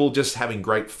enjoyable just having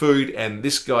great food. And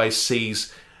this guy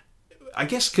sees, I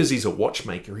guess because he's a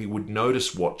watchmaker, he would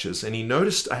notice watches. And he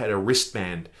noticed I had a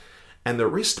wristband. And the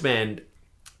wristband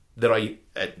that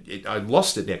I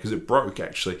lost it now because it broke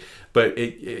actually, but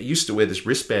it used to wear this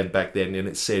wristband back then, and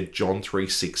it said John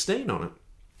 3:16 on it.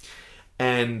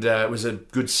 And it was a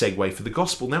good segue for the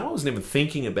gospel. Now, I wasn't even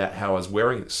thinking about how I was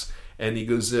wearing this. And he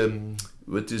goes,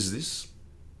 what is this?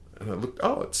 And I looked,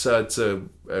 it's a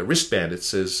wristband. It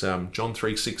says John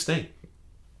 3:16.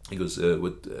 He goes,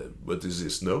 what is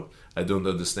this? No, I don't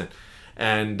understand.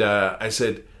 And I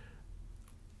said,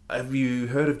 have you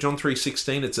heard of John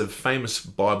 3:16? It's a famous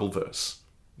Bible verse.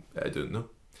 I don't know.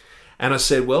 And I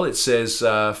said, well, it says,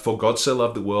 for God so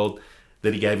loved the world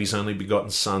that he gave his only begotten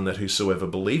son, that whosoever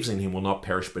believes in him will not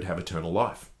perish but have eternal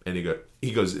life. And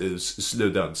he goes, slow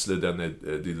down, I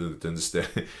didn't understand.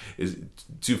 It's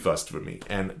too fast for me.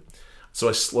 And so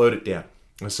I slowed it down.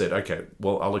 I said, okay,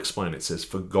 well, I'll explain. It says,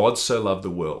 for God so loved the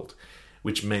world,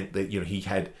 which meant that, he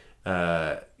had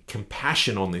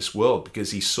compassion on this world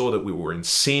because he saw that we were in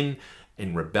sin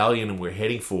and rebellion and we're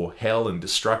heading for hell and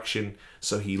destruction.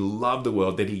 So he loved the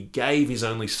world that he gave his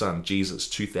only son, Jesus,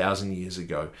 2,000 years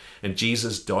ago. And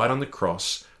Jesus died on the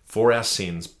cross for our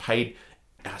sins, paid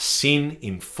our sin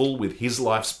in full with his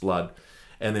life's blood,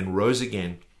 and then rose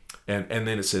again. And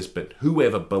then it says, but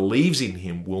whoever believes in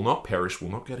him will not perish,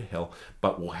 will not go to hell,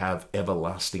 but will have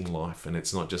everlasting life. And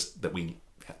it's not just that we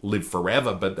live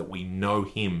forever, but that we know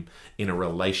him in a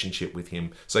relationship with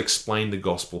him. So explain the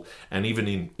gospel, and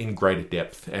even in greater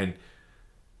depth. And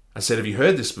I said, have you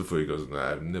heard this before? He goes, no,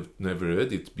 I've never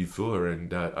heard it before.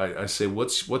 And I said,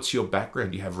 what's your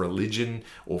background? Do you have religion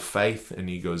or faith? And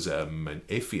he goes, I'm an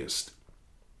atheist.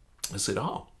 I said,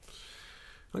 oh,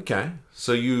 okay.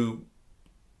 So you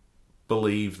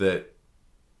believe that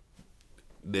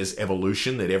there's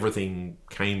evolution, that everything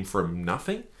came from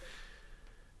nothing?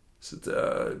 I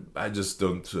said, I just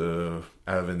don't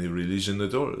have any religion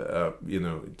at all.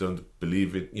 Don't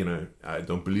believe it. I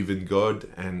don't believe in God.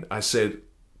 And I said,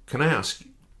 can I ask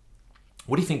you,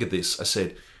 what do you think of this? I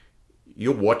said,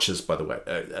 your watches, by the way,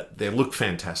 they look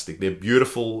fantastic. They're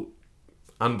beautiful,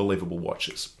 unbelievable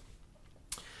watches.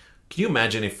 Can you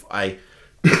imagine if I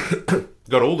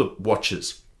got all the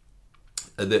watches,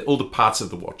 all the parts of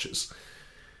the watches,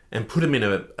 and put them in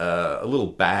a little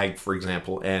bag, for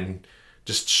example, and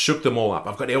just shook them all up?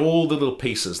 I've got all the little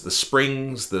pieces, the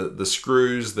springs, the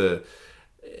screws, the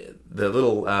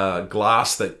little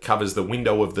glass that covers the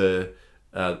window of the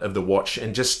watch,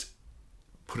 and just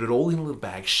put it all in a little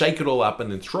bag, shake it all up, and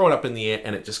then throw it up in the air,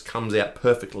 and it just comes out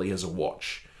perfectly as a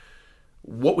watch.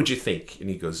 What would you think?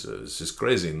 And he goes, it's just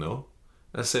crazy, no?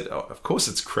 I said, oh, of course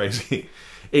it's crazy.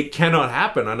 It cannot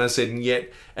happen. And I said, and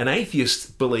yet an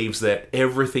atheist believes that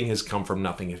everything has come from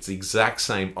nothing. It's the exact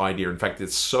same idea. In fact,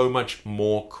 it's so much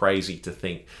more crazy to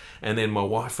think. And then my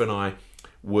wife and I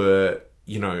were,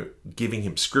 giving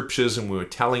him scriptures, and we were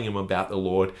telling him about the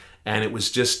Lord. And it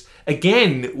was just,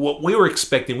 again, what we were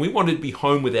expecting. We wanted to be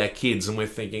home with our kids, and we're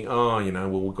thinking,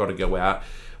 we've got to go out.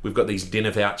 We've got these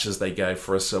dinner vouchers they gave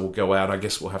for us, so we'll go out. I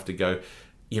guess we'll have to go.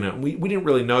 We didn't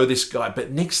really know this guy, but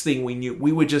next thing we knew,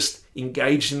 we were just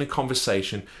engaged in a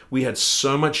conversation. We had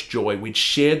so much joy. We'd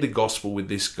shared the gospel with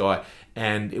this guy,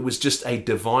 and it was just a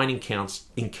divine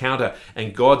encounter,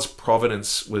 and God's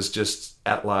providence was just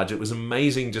at large. It was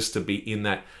amazing just to be in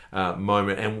that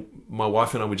moment, and my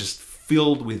wife and I were just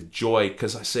filled with joy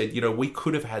because I said, we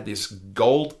could have had this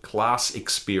gold class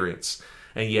experience,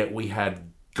 and yet we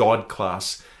had God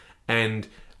class. And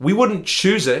we wouldn't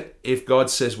choose it if God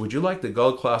says, would you like the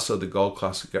gold class or the gold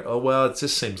class? We go, oh, well, it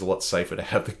just seems a lot safer to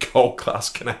have the gold class.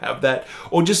 Can I have that?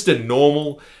 Or just a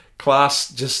normal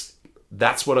class, just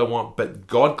That's what I want. But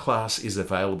God class is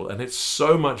available, and it's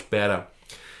so much better.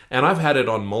 And I've had it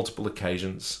on multiple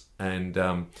occasions, and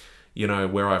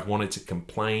where I've wanted to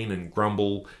complain and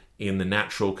grumble in the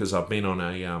natural, because I've been on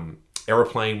a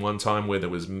aeroplane one time where there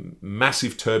was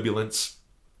massive turbulence,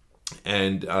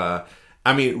 and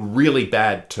really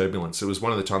bad turbulence. It was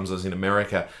one of the times I was in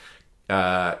America,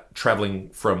 traveling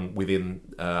from within,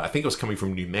 I think I was coming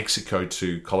from New Mexico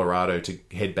to Colorado to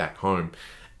head back home,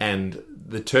 and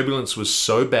the turbulence was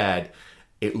so bad,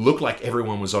 it looked like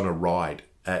everyone was on a ride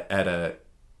at a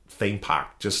theme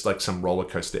park, just like some roller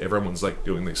coaster. Everyone's like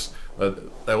doing this.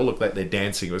 They all look like they're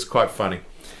dancing. It was quite funny.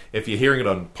 If you're hearing it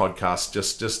on podcast,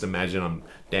 just imagine I'm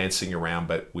dancing around,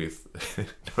 but with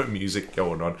no music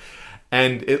going on.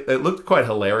 And it looked quite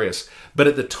hilarious. But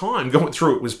at the time, going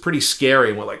through it was pretty scary,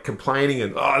 and we're like complaining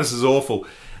and, oh, this is awful.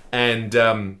 And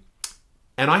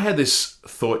I had this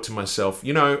thought to myself,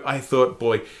 I thought,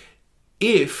 boy,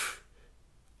 if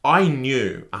I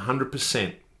knew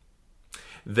 100%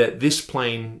 that this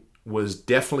plane was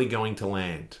definitely going to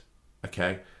land,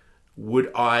 okay,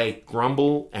 would I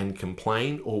grumble and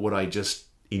complain, or would I just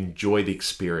enjoy the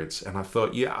experience? And I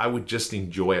thought, yeah, I would just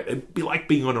enjoy it. It'd be like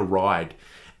being on a ride.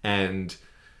 And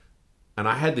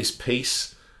I had this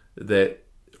peace that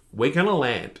we're going to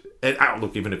land. And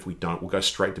look, even if we don't, we'll go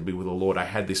straight to be with the Lord. I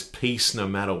had this peace no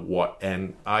matter what.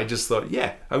 And I just thought,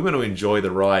 yeah, I'm going to enjoy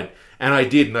the ride. And I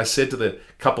did. And I said to the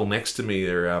couple next to me,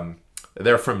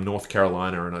 they're from North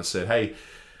Carolina. And I said, hey,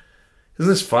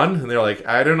 isn't this fun? And they're like,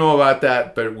 I don't know about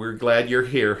that, but we're glad you're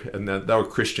here. And they were a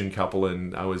Christian couple.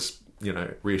 And I was,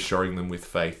 reassuring them with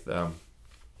faith.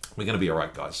 We're going to be all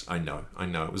right, guys. I know.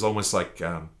 It was almost like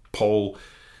Paul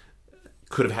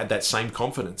could have had that same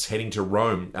confidence heading to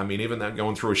Rome. I mean, even though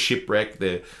going through a shipwreck,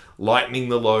 they're lightening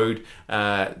the load.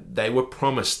 They were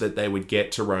promised that they would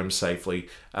get to Rome safely.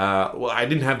 Well, I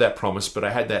didn't have that promise, but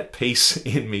I had that peace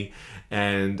in me,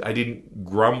 and I didn't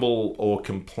grumble or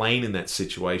complain in that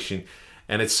situation.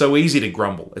 And it's so easy to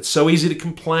grumble. It's so easy to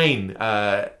complain.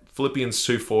 Philippians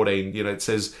 2:14, it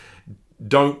says,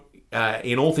 don't,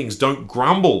 in all things, don't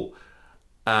grumble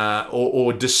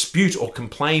or dispute or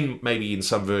complain, maybe in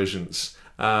some versions.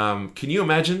 Can you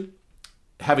imagine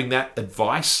having that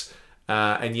advice,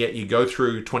 and yet you go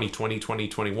through 2020,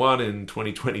 2021, and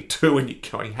 2022, and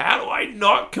you're going, how do I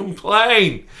not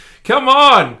complain? Come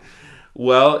on!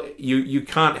 Well, you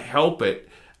can't help it,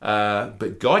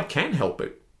 but God can help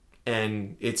it.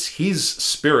 And it's His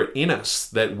Spirit in us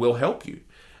that will help you.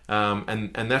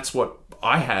 And that's what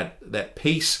I had, that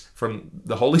peace from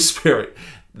the Holy Spirit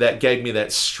that gave me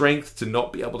that strength to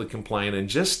not be able to complain and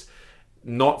just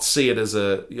not see it as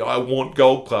I want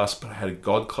gold class, but I had a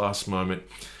God class moment.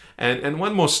 And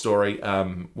one more story,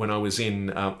 when I was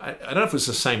in, I don't know if it was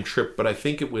the same trip, but I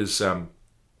think it was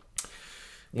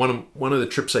one of the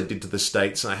trips I did to the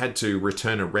States. I had to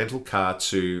return a rental car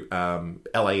to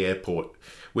LA Airport,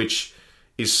 which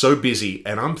is so busy,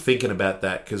 and I'm thinking about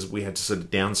that because we had to sort of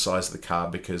downsize the car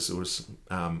because there was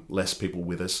less people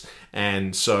with us.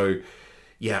 And so,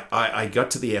 yeah, I got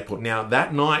to the airport. Now,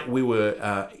 that night we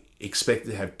were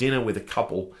expected to have dinner with a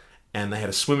couple, and they had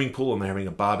a swimming pool and they're having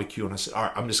a barbecue. And I said, all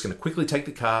right, I'm just going to quickly take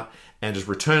the car and just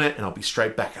return it, and I'll be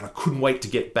straight back. And I couldn't wait to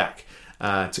get back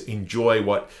to enjoy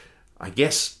what I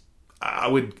guess I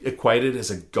would equate it as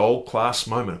a gold class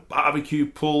moment. A barbecue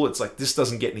pool. It's like, this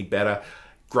doesn't get any better.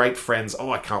 Great friends.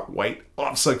 Oh, I can't wait. Oh,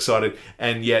 I'm so excited.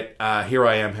 And yet, here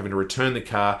I am having to return the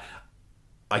car.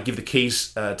 I give the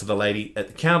keys to the lady at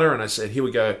the counter, and I said, here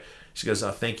we go. She goes,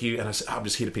 oh, thank you. And I said, I'm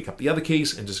just here to pick up the other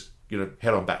keys and just,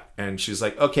 head on back. And she's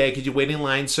like, okay, could you wait in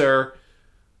line, sir?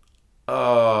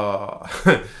 Oh,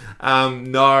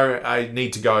 no, I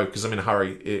need to go because I'm in a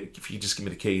hurry. If you just give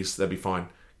me the keys, that'd be fine.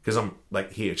 Because I'm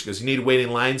like here. She goes, you need to wait in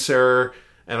line, sir.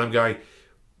 And I'm going,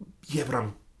 yeah, but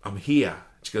I'm here.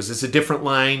 She goes, it's a different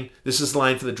lane. This is the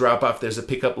lane for the drop-off. There's a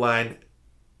pickup line.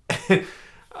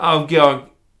 I'm going,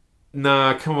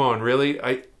 nah, come on, really?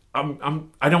 I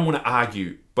don't want to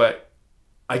argue, but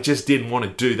I just didn't want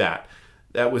to do that.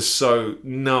 That was so,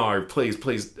 no,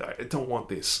 please, I don't want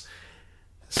this.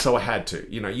 So I had to.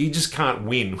 You just can't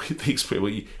win with these people.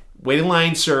 Wait in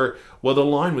line, sir. Well, the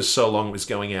line was so long, it was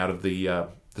going out of the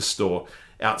store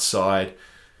outside.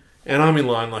 And I'm in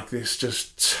line like this,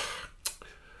 just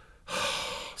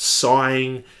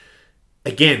sighing,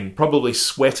 again, probably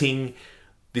sweating.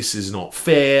 This is not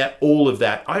fair. All of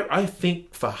that. I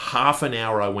think for half an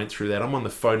hour I went through that. I'm on the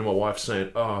phone to my wife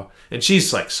saying, oh, and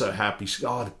she's like so happy. She's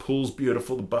like, oh, the pool's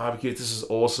beautiful, the barbecue, this is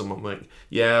awesome. I'm like,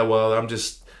 yeah, well, I'm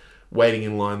just waiting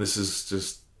in line. This is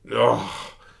just,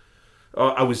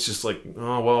 I was just like,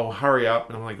 oh, well, hurry up.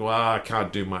 And I'm like, well, I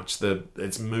can't do much.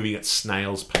 It's moving at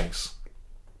snail's pace.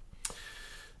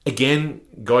 again,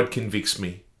 God convicts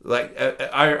me. Like,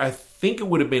 I think it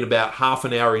would have been about half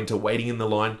an hour into waiting in the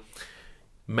line.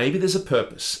 Maybe there's a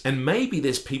purpose, and maybe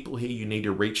there's people here you need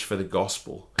to reach for the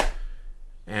gospel.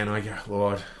 And I go,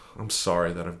 Lord, I'm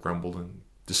sorry that I've grumbled and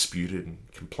disputed and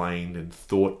complained and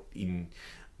thought in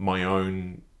my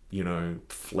own,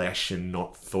 flesh, and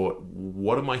not thought,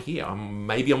 what am I here?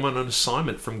 Maybe I'm on an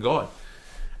assignment from God.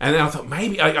 And then I thought,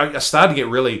 maybe, I started to get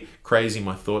really crazy in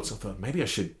my thoughts. I thought, maybe I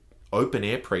should open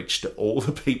air preach to all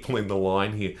the people in the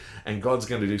line here, and God's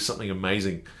going to do something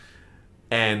amazing.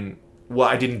 And, well,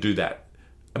 I didn't do that.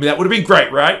 I mean, that would have been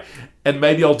great, right? And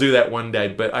maybe I'll do that one day.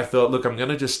 But I thought, look, I'm going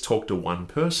to just talk to one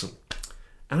person.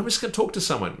 And I'm just going to talk to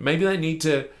someone. Maybe they need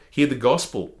to hear the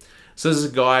gospel. So there's a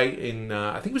guy in,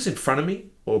 I think it was in front of me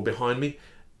or behind me.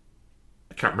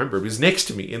 I can't remember. He was next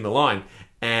to me in the line.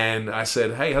 And I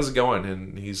said, hey, how's it going?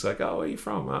 And he's like, oh, where are you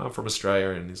from? I'm from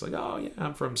Australia. And he's like, oh, yeah,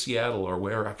 I'm from Seattle or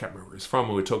where. I can't remember where he's from.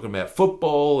 We were talking about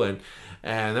football, and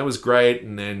that was great.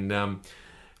 And then,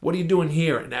 what are you doing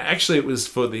here? And actually, it was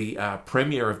for the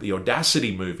premiere of the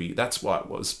Audacity movie. That's what it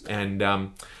was. And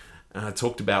I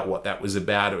talked about what that was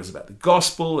about. It was about the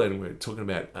gospel, and we were talking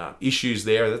about issues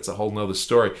there. That's a whole nother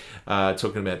story,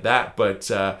 talking about that. But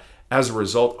as a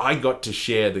result, I got to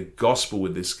share the gospel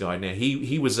with this guy. Now,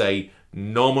 he was a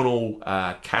nominal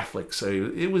Catholic,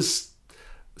 so it was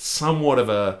somewhat of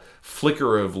a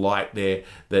flicker of light there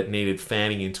that needed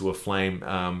fanning into a flame,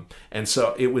 and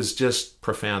so it was just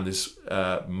profound, this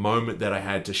moment that I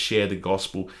had to share the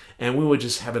gospel, and we were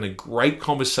just having a great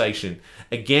conversation.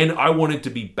 Again, I wanted to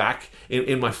be back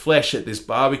in my flesh at this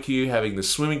barbecue, having the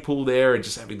swimming pool there and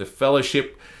just having the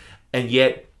fellowship, and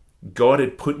yet God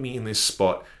had put me in this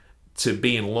spot to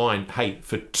be in line,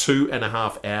 for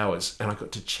 2.5 hours. And I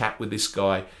got to chat with this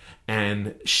guy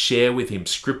and share with him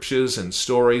scriptures and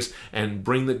stories and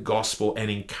bring the gospel and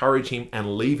encourage him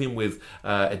and leave him with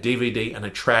a DVD and a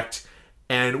tract.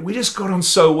 And we just got on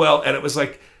so well. And it was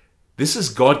like, this is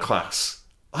God class.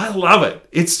 I love it.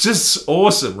 It's just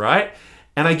awesome, right?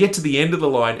 And I get to the end of the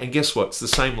line, and guess what? It's the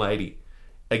same lady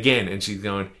again. And she's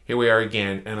going, here we are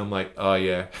again. And I'm like, oh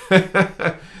yeah.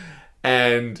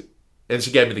 And she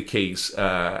gave me the keys,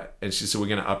 and she said, we're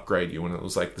going to upgrade you. And it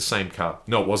was like the same car.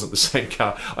 No, it wasn't the same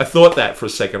car. I thought that for a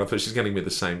second. I thought she's going to give me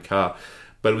the same car.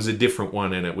 But it was a different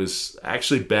one, and it was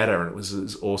actually better, and it was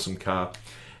this awesome car.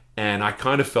 And I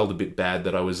kind of felt a bit bad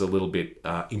that I was a little bit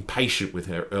impatient with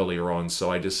her earlier on.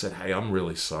 So I just said, hey, I'm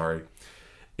really sorry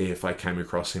if I came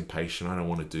across impatient. I don't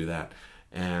want to do that.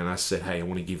 And I said, hey, I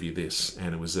want to give you this.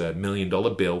 And it was $1 million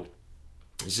bill.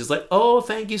 And she's like, oh,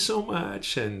 thank you so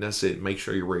much. And I said, make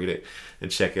sure you read it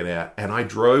and check it out. And I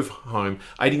drove home.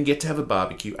 I didn't get to have a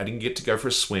barbecue. I didn't get to go for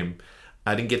a swim.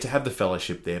 I didn't get to have the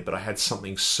fellowship there. But I had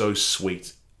something so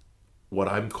sweet, what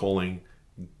I'm calling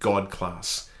God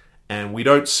class. And we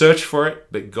don't search for it,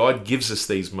 but God gives us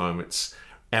these moments.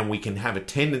 And we can have a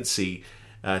tendency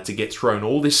to get thrown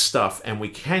all this stuff. And we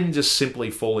can just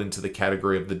simply fall into the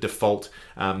category of the default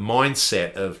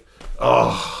mindset of,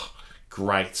 oh,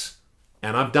 great.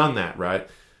 And I've done that, right?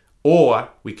 Or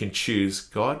we can choose,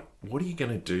 God, what are you going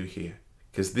to do here?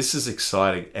 Because this is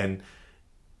exciting. And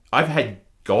I've had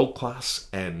gold class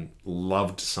and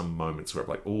loved some moments where I'm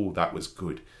like, oh, that was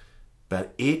good.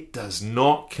 But it does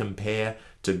not compare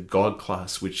to God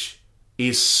class, which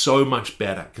is so much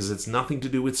better because it's nothing to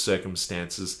do with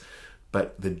circumstances,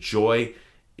 but the joy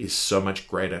is so much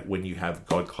greater when you have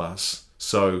God class.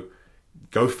 So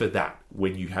go for that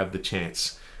when you have the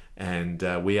chance. And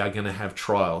we are going to have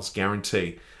trials,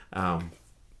 guarantee.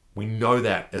 We know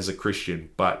that as a Christian,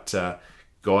 but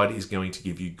God is going to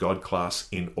give you God class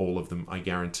in all of them, I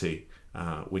guarantee.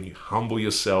 When you humble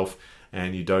yourself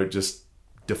and you don't just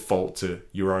default to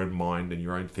your own mind and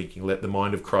your own thinking, let the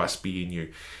mind of Christ be in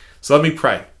you. So let me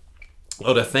pray.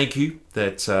 Lord, I thank you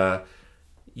that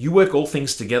you work all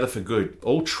things together for good,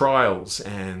 all trials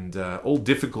and all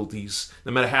difficulties,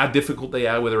 no matter how difficult they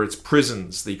are, whether it's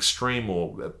prisons, the extreme,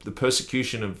 or the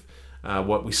persecution of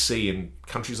what we see in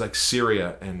countries like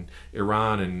Syria and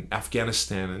Iran and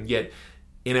Afghanistan. And yet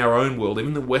in our own world,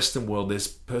 even the Western world, there's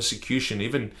persecution,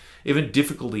 even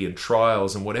difficulty and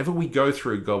trials. And whatever we go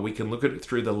through, God, we can look at it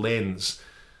through the lens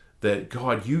that,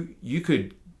 God, you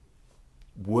could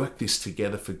work this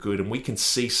together for good, and we can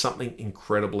see something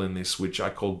incredible in this, which I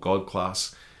call God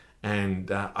class.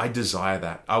 And I desire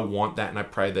that. I want that, and I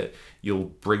pray that you'll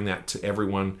bring that to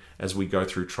everyone as we go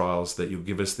through trials, that you'll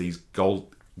give us these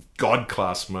God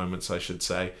class moments, I should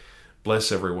say.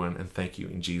 Bless everyone, and thank you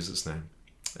in Jesus' name.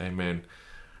 Amen.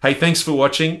 Hey, thanks for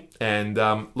watching, and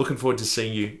looking forward to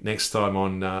seeing you next time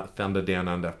on Thunder Down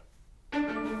Under.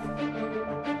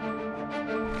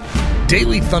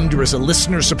 Daily Thunder is a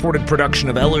listener-supported production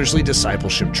of Ellerslie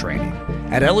Discipleship Training.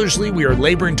 At Ellerslie, we are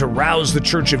laboring to rouse the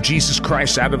Church of Jesus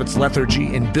Christ out of its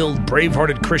lethargy and build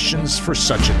brave-hearted Christians for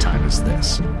such a time as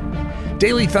this.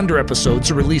 Daily Thunder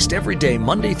episodes are released every day,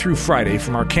 Monday through Friday,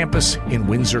 from our campus in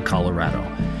Windsor, Colorado.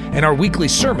 And our weekly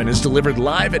sermon is delivered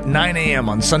live at 9 a.m.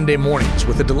 on Sunday mornings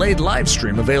with a delayed live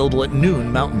stream available at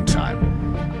noon Mountain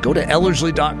Time. Go to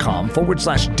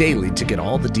ellerslie.com/daily to get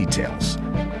all the details.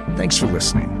 Thanks for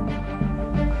listening.